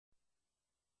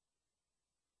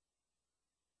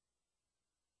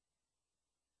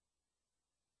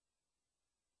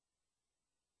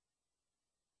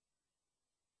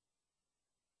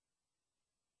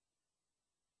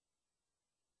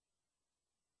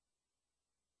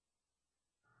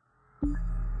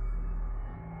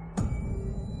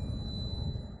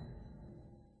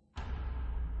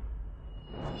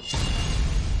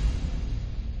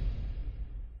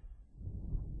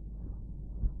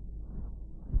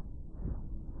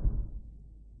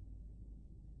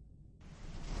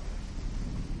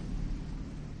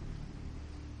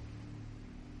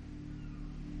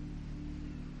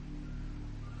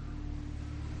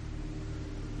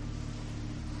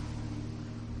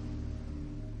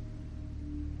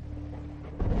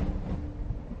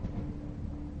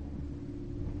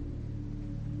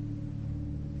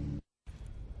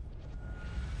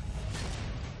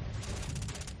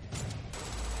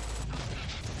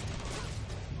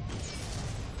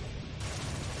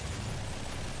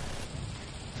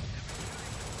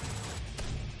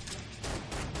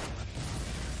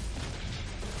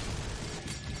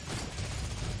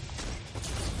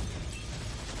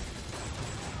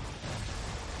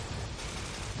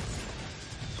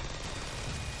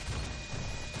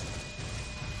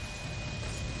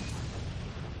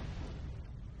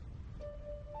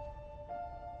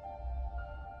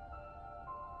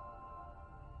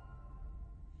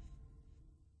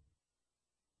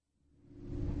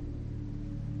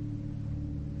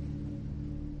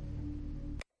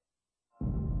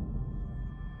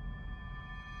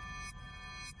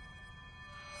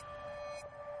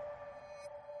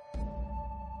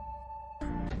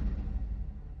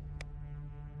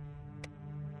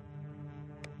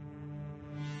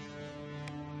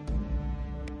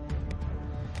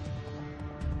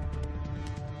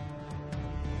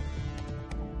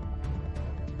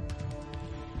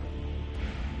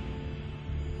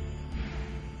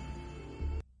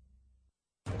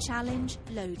Challenge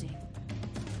loading.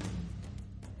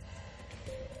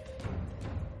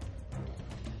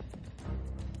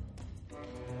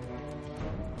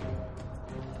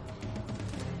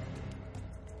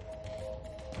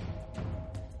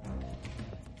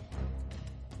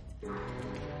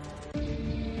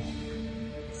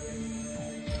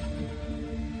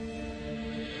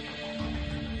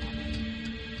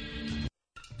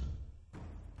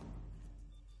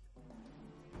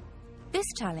 This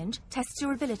challenge tests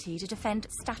your ability to defend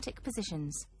static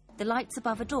positions. The lights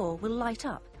above a door will light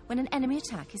up when an enemy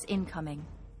attack is incoming.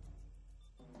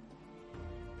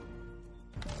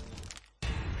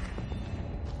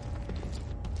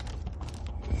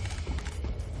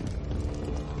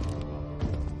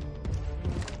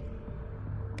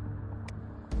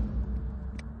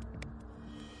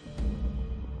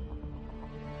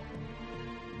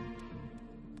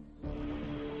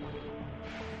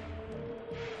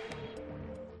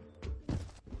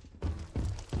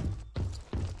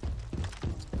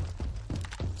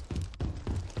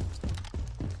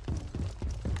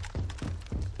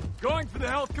 Going for the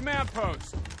health command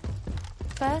post.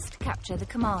 First, capture the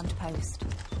command post.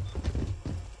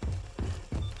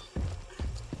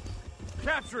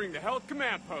 Capturing the health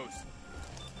command post.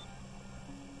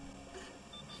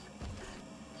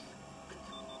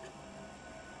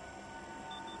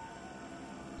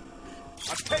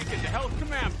 I've taken the health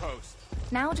command post.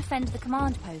 Now defend the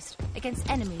command post against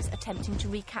enemies attempting to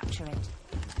recapture it.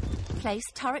 Place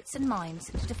turrets and mines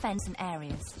to defend some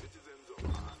areas.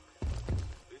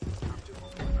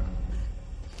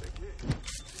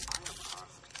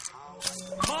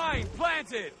 Mine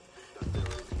planted! That there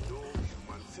is no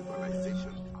human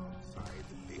civilization outside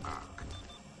the Ark.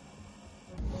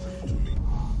 Listen to me.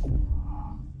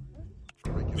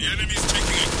 The enemy's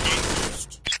taking a command post.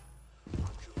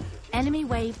 Enemy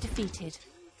wave defeated.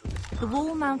 The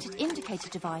wall-mounted indicator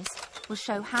device will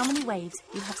show how many waves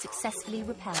you have successfully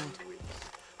repelled. And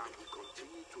we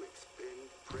continue to expend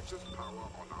precious power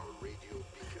on our radio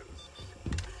beacons.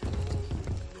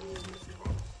 No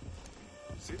response.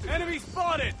 Citizens, Enemy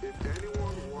spotted! if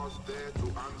anyone was there to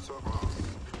answer us,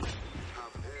 we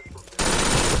have heard from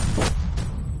them.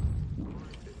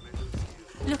 Emergency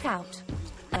is Look out.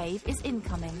 A wave is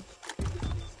incoming.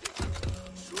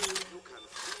 so you can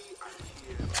see and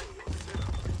hear for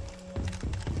yourself.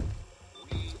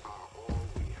 We are all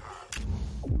we have.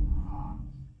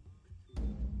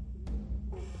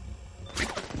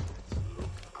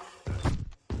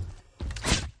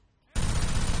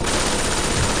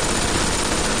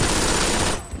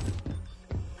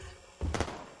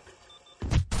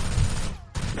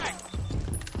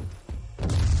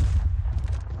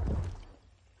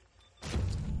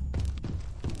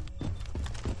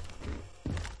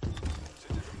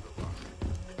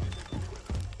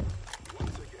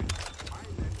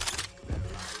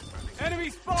 Enemy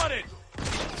spotted!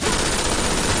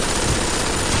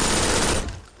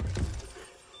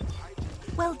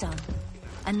 Well done.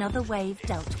 Another wave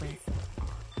dealt with.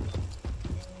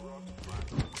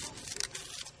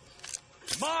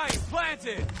 Mine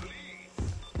planted!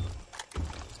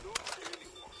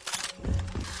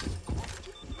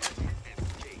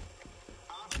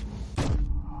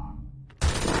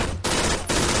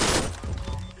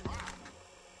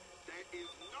 There is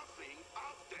nothing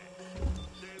out there.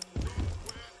 There's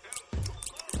nowhere else to go.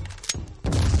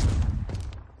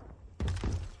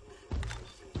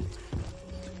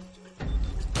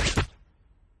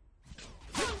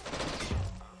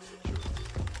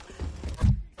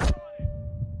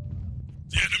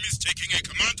 The enemy's taking a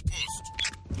command post.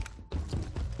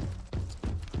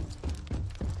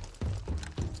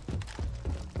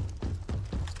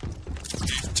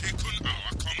 They've taken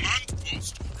our command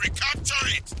post. Recapture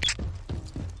it!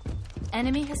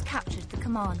 Enemy has captured the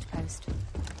command post.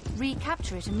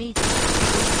 Recapture it immediately.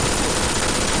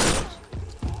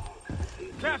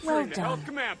 Capturing Well the done. health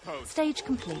command post. Stage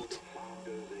complete.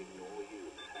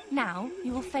 Now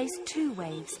you will face 2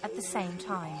 waves at the same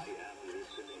time.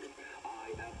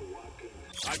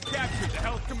 I've captured the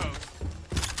health command.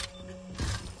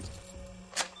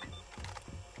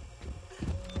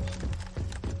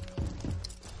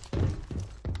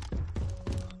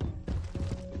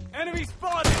 Enemy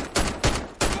spotted!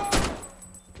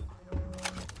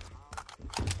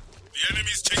 The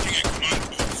enemy's taking a command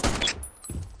post.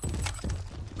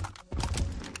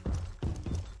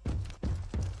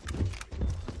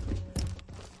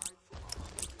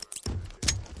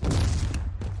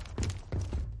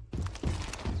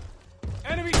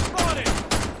 Enemy spotted!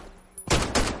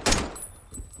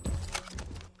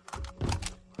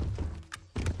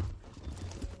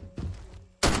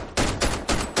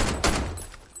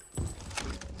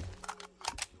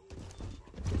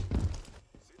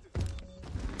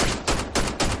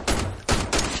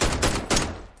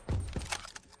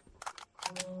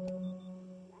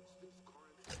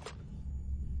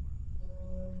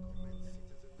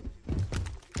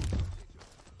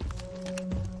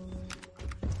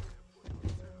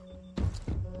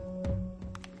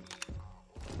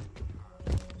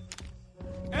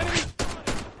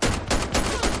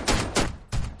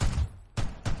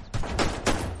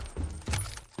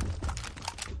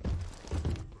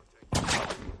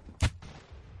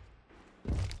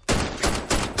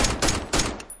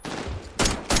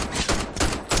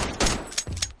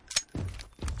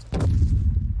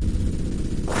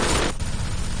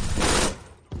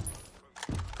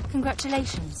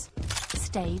 Congratulations.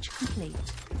 Stage complete.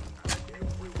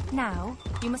 Now,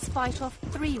 you must fight off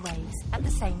 3 waves at the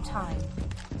same time.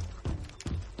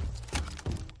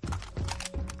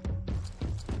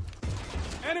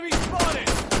 Enemy spotted!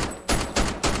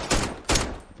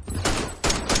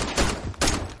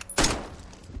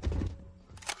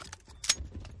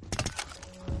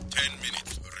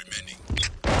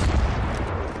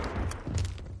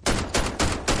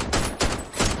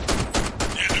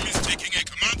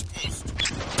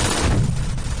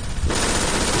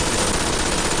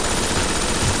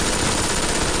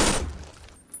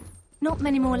 Not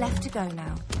many more left to go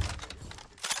now.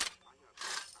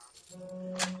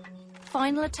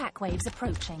 Final attack waves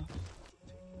approaching.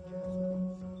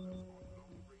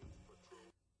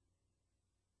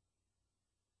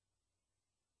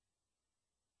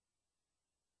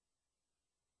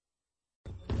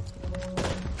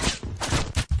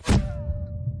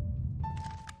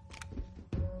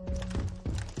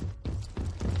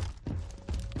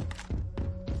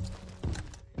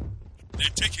 They're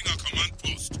taking our command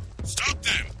post. Stop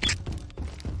them!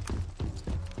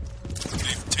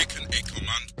 They've taken a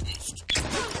command post.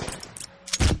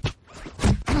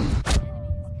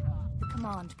 The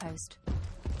command post.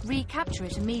 Recapture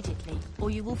it immediately, or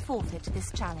you will forfeit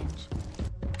this challenge.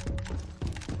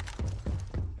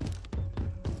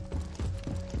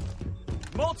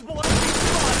 Multiple enemies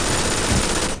spotted!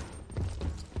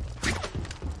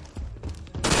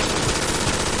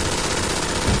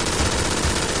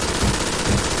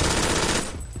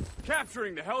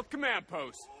 Capturing the health command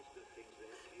post.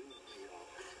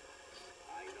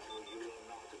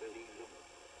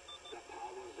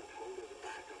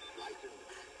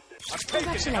 I've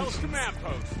taken the health command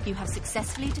post. You have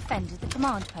successfully defended the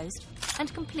command post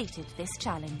and completed this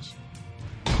challenge.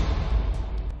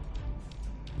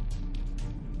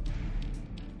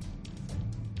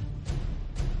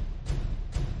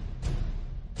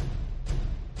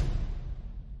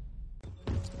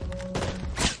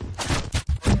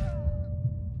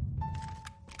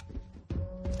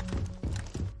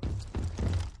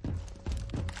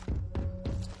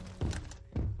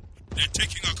 They're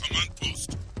taking our command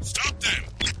post. Stop them!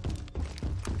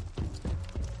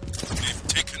 They've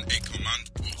taken a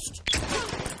command post.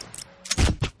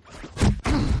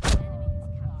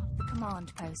 The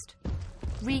command post.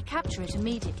 Recapture it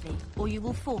immediately, or you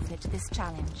will forfeit this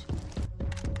challenge.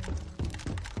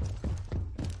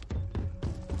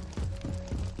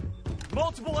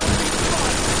 Multiple enemies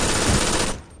spotted!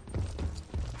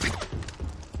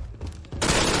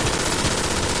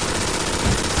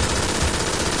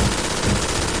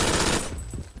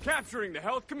 Capturing the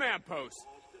health command post.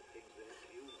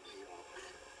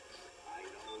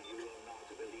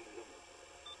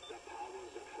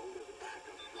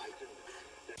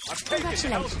 I've taken the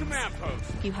health command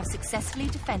post. You have successfully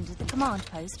defended the command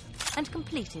post and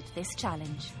completed this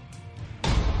challenge.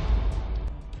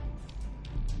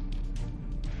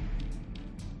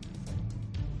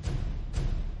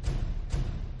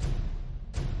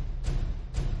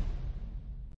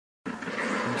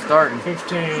 Starting.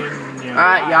 15. Yeah,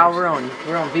 Alright, y'all, we're on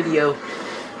video.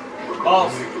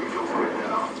 Balls.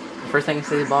 First thing you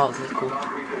say is balls. That's cool.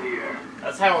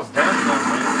 That's how it's done, though,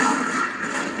 man.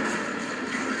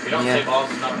 If you don't say balls,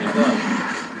 it's not picked up.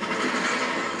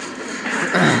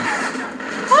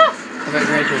 I bet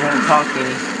Granger trying to talk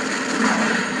any.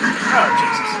 Oh,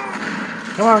 Jesus.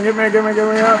 Come on, get me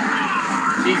up.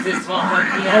 Jesus won't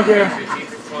help me out. Thank you.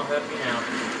 Jesus won't help me out.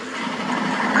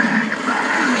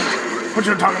 What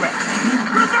you talking about?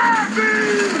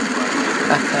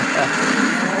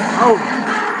 Oh,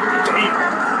 damn.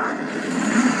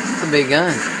 It's a big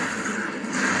gun.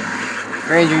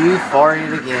 Granger, you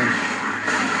farted again.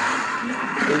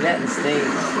 Do that in the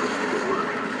States.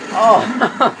 Oh,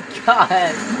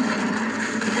 God.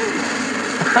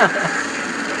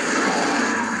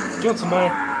 Killed somebody.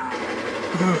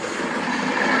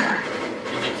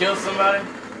 Did you kill somebody?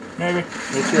 Maybe.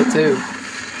 He killed 2.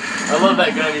 I love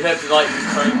that gun. You have to like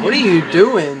crank it. What are you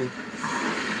doing?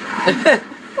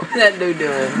 What's that dude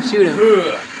doing? Shoot him.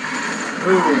 Oh,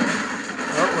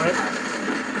 wait.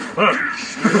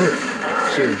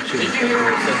 Shoot him. Did you hear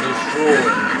it? Said destroy.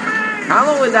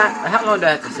 How long would that have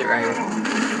to sit right here? 8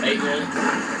 minutes.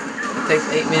 It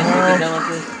takes 8 minutes to get done with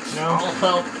this? No.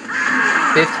 Well,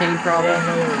 15 probably?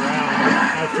 Another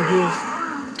round after this.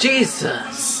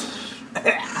 Jesus!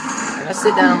 Can I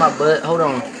sit down on my butt? Hold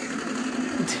on.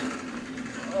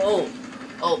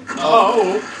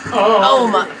 Oh,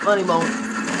 my funny bone.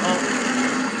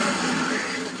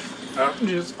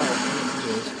 Just.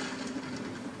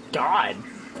 God.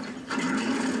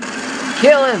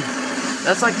 Kill him!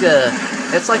 That's like the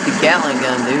Gatling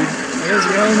gun, dude. It is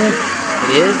really me.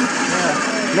 It is?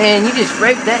 Yeah. Man, you just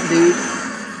raped that dude.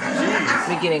 Let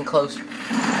me get in closer.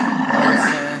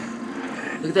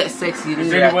 Look at that sexy dude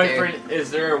Is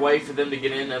there a way for them to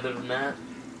get in other than that?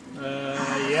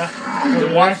 Yeah.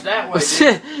 Then watch that way.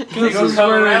 Shit. This is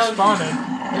where they're spawning.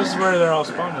 This is where they're all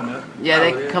spawning at. Yeah,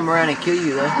 they can come around and kill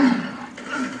you though.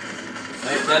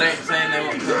 That ain't saying they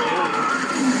won't kill you.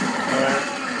 Alright.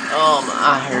 Oh, my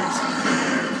eye hurts.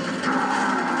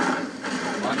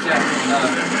 Watch out.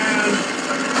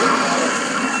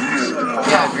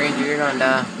 Yeah, Granger, you're gonna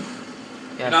die.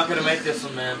 You're not gonna make this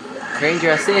one, man.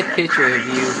 Granger, I see a picture of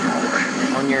you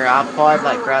on your iPod,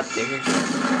 like right there.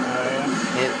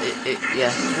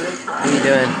 Yeah. What are you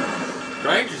doing?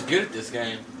 Granger's good at this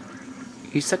game.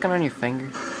 You sucking on your finger?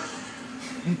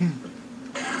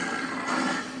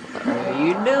 What are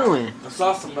you doing? I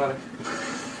saw somebody. What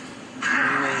do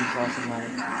you mean you saw somebody?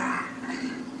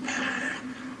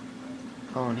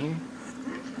 Go on here.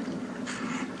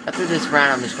 After this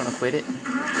round, I'm just gonna quit it.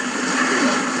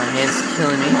 My hand's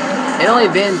killing me. It only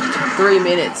been 3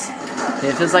 minutes. And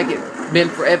it feels like it's been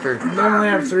forever. We only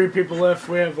have 3 people left.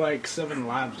 We have like 7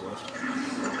 lives left.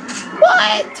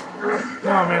 What?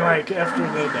 No, I mean like after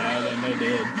they died and they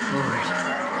did.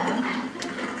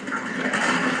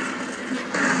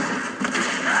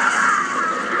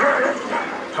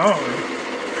 Oh.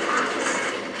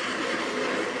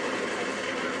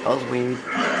 That was weird.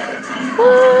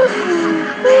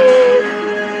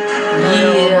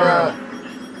 Yeah.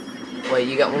 Wait,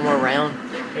 you got one more round?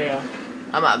 Yeah.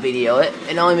 I might video it.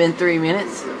 It only been 3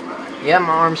 minutes. Yeah,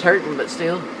 my arm's hurting, but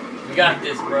still. You got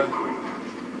this, bro.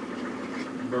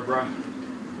 Bro.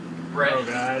 Oh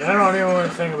god, I don't even want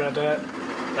to think about that.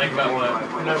 Think about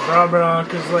what? That bro,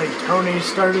 because like Tony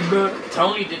started the...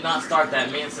 Tony did not start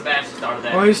that. Me and Sebastian started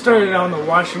that. Well, he started on the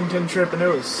Washington trip and it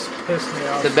was pissed me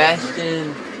off.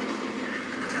 Sebastian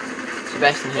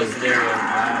What's who? the deal?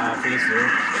 Please do.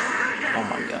 Oh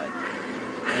my god.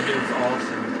 That dude's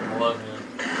awesome. I love him.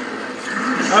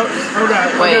 Oh god.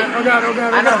 Wait. Oh god.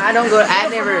 I don't go. I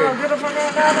never. Get the fuck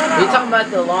out. No. You talking about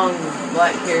the long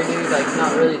black hair dude? Like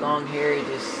not really long hair. He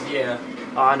just. Yeah.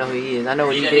 Oh, I know who he is. I know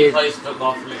what he He did. plays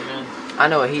football for me, man. I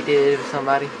know what he did with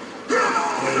somebody.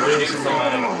 What did he do?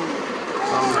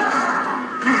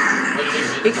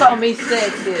 He called me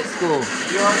sexy at school.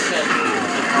 You are sexy.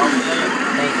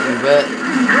 Thank you, but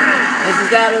this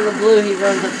is out of the blue. He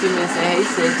runs up to me and says, "Hey,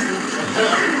 sexy."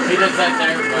 He does that to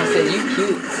I everybody. said, "You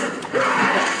cute."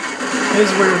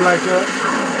 He's weird like that.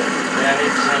 Yeah,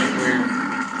 he's kind of weird.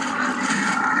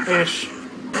 Ish.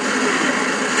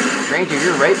 Ranger,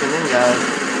 you're raping them guys.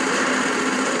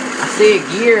 I see a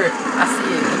gear.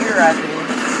 Right there.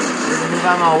 Move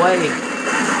out my way.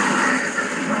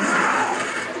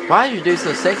 Why is your dude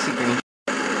so sexy, Green?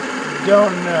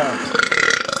 Don't know.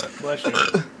 Bless you.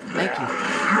 Thank you.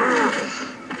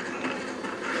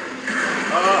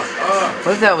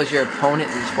 What if that was your opponent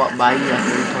and just walked by you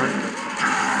after your turn?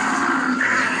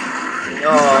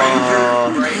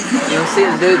 Oh, you don't see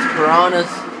the dude's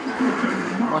piranhas?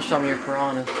 I'll show me your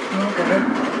piranhas.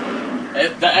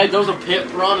 Hey, those are pit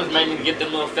piranhas, man. You can get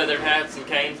them little feathered hats and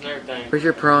canes and everything. Where's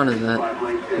your piranhas at?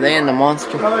 Are they in the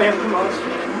monster? Oh, they have the monster.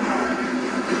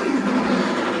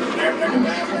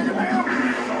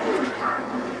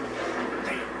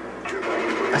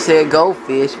 I say a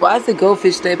goldfish. Why does the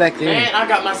goldfish stay back there? Man, I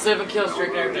got my 7 kill streak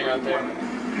and everything right there.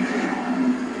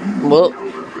 Well,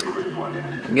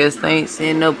 I guess they ain't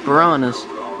seeing no piranhas.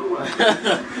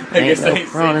 Ain't no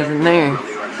piranhas in there.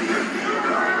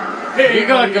 You're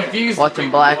gonna confuse Watching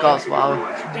Black Ops while.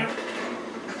 Can't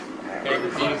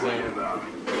confuse them.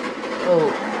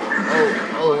 Oh,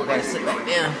 I gotta sit back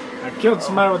down. I killed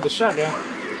somebody with the shotgun.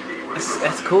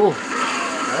 That's cool.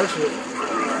 Oh shit.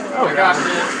 I got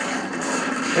this.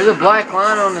 There's a black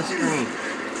line on the screen.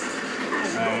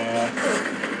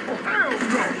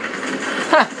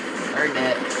 Heard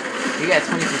that. You got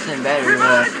 20% battery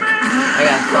left. I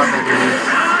gotta stop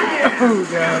after Oh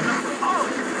god.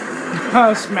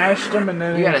 I smashed him and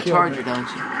then this. You got a he killed charger, me. don't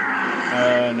you?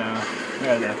 No.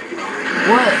 Yeah.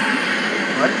 What?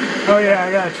 Oh yeah,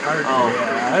 I got a charger. Oh.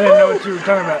 Yeah, I didn't know what you were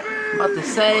talking about. I'm about to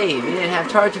say, we didn't have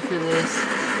charger for this.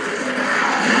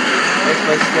 Let's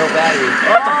play skill battery.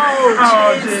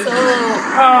 Oh, Jesus.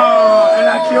 Oh, and I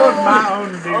killed my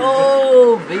own dude.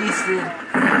 Oh, beasted.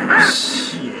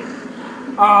 Shit.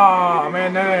 Oh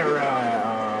man, that ain't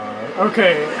right.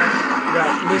 Okay,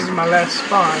 this is my last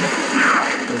spawn.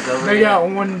 It's over They here. got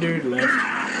one dude left.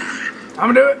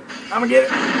 I'm gonna do it. I'm gonna get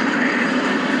it.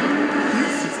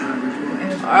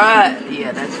 Alright,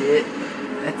 yeah, that's it.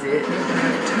 That's it.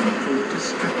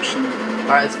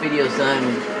 Alright, this video's done.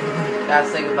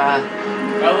 Guys, say goodbye.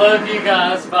 I love you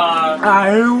guys. Bye.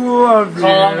 I love you.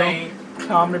 Call me.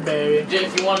 Call me, baby.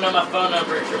 If you want to know my phone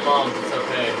number, it's your mom's. It's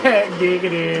okay.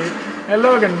 Giggity. Hey,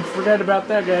 Logan, forget about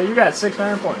that guy. You got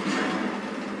 600 points.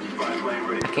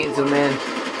 I can't zoom in.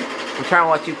 I'm trying to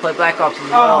watch you play Black Ops as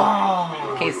well.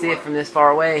 Oh. Can't see it from this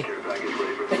far away.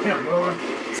 Damn, Logan.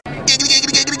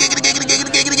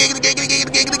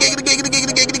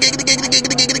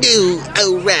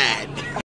 Alright.